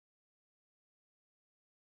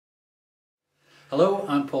Hello,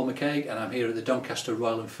 I'm Paul McCaig and I'm here at the Doncaster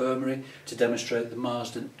Royal Infirmary to demonstrate the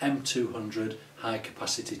Marsden M-200 high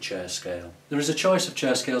capacity chair scale. There is a choice of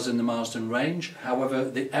chair scales in the Marsden range, however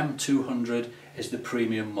the M-200 is the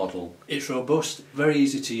premium model. It's robust, very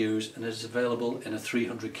easy to use and is available in a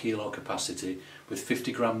 300 kilo capacity with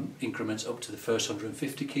 50 gram increments up to the first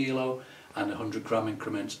 150 kilo and 100 gram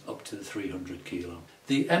increments up to the 300 kilo.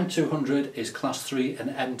 The M200 is Class 3 and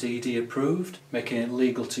MDD approved, making it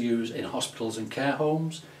legal to use in hospitals and care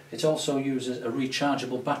homes. It also uses a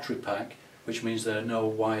rechargeable battery pack, which means there are no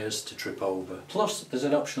wires to trip over. Plus there's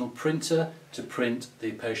an optional printer to print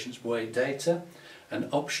the patient's weight data, an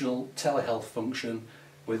optional telehealth function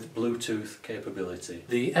with Bluetooth capability.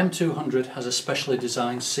 The M200 has a specially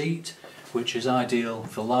designed seat which is ideal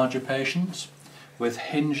for larger patients, with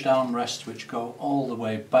hinged armrests which go all the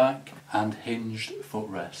way back and hinged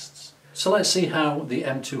footrests. So let's see how the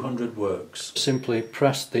M200 works. Simply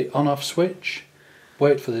press the on-off switch,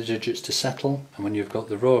 wait for the digits to settle, and when you've got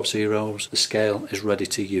the row of zeros, the scale is ready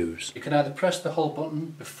to use. You can either press the hold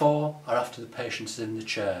button before or after the patient is in the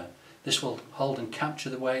chair. This will hold and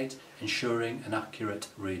capture the weight, ensuring an accurate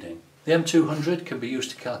reading. The M200 can be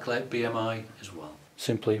used to calculate BMI as well.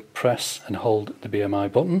 Simply press and hold the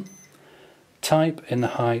BMI button. Type in the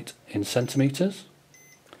height in centimetres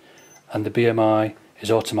and the BMI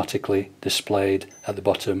is automatically displayed at the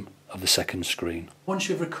bottom of the second screen. Once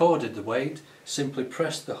you've recorded the weight, simply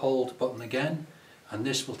press the hold button again and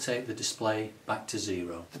this will take the display back to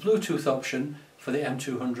zero. The Bluetooth option for the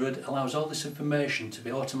M200 allows all this information to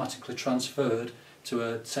be automatically transferred to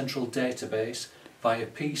a central database via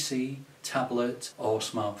PC, tablet or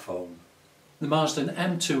smartphone. The Marsden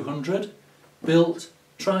M200, built,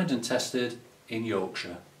 tried and tested in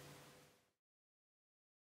Yorkshire.